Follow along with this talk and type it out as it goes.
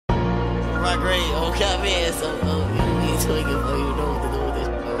Alright, great. Okay, man. So, you ain't tweaking, bro. You know what to do with this.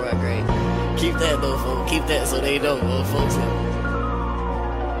 Alright, great. Keep that, though, folks. Keep that so they know, folks.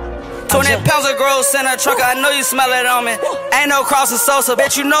 20 pounds of gross in a truck, I know you smell it on me. Ain't no crossing Sosa,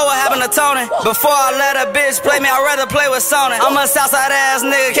 bitch, you know what happened to Tony. Before I let a bitch play me, I'd rather play with Sony. I'm a Southside ass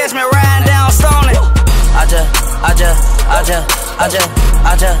nigga, catch me riding down Stony. I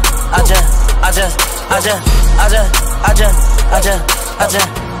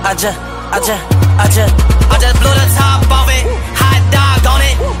just blew the top off it, hot dog on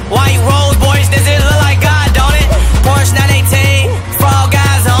it. White Rolls boys, does it look like God, don't it? Porsche 918, frog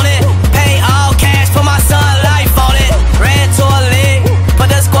guys on it. Pay all cash, put my son life on it. Ran to a league,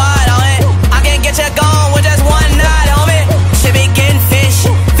 put the squad on it. I can get you gone with just one night on me. Should be getting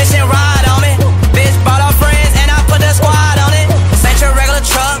fishing rod on me. Bitch brought our friends and I put the squad on it. This ain't your regular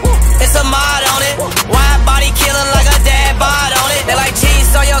truck, it's a mod on it. Wide body killing like a dad bod on it. They like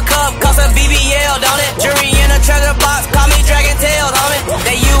cheese on your cup, cost a BBL, don't it? Jury in a treasure box, call me dragon tails on it.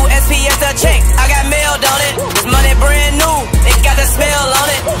 They USPS the check, I got mailed on it. This money brand new, it got the smell on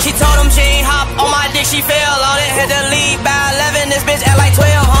it. She told him she ain't hop on my dick, she fell on it. Had to leave by 11, this bitch at like 12,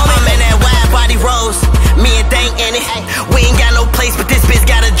 homie. I'm in that wide body rose, me and Dank in it. We ain't got no place, but this bitch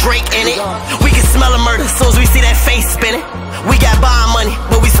got a Drake in it. We can smell a murder, soon as we see that face spinning. We got bond money,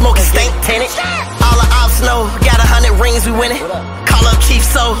 but we smoking stank tenant. All the ops know, got 100 rings, we winning. Call up Keef,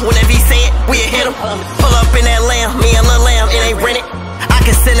 so whenever he say it, we'll hit him. Pull up in that lamb, me and Lil Lamb, it ain't rented. I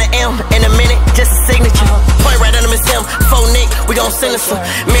can send an M in a minute, just a signature. Point right under his him, faux Nick, we gon' sentence him.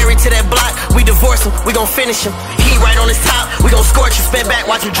 Married to that block, we divorce him, we gon' finish him. He right on his top, we gon' scorch him, spin back,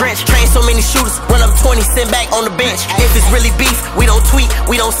 watch him drench. Train so many shooters, run up 20, send back on the bench. If it's really beef, we don't tweet,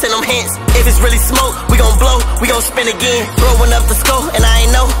 we don't send them hints. If it's really smoke, we gon' blow, we gon' spin again. Throwing up the score, and I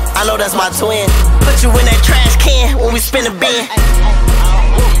know that's my twin. Put you in that trash can when we spin a bin.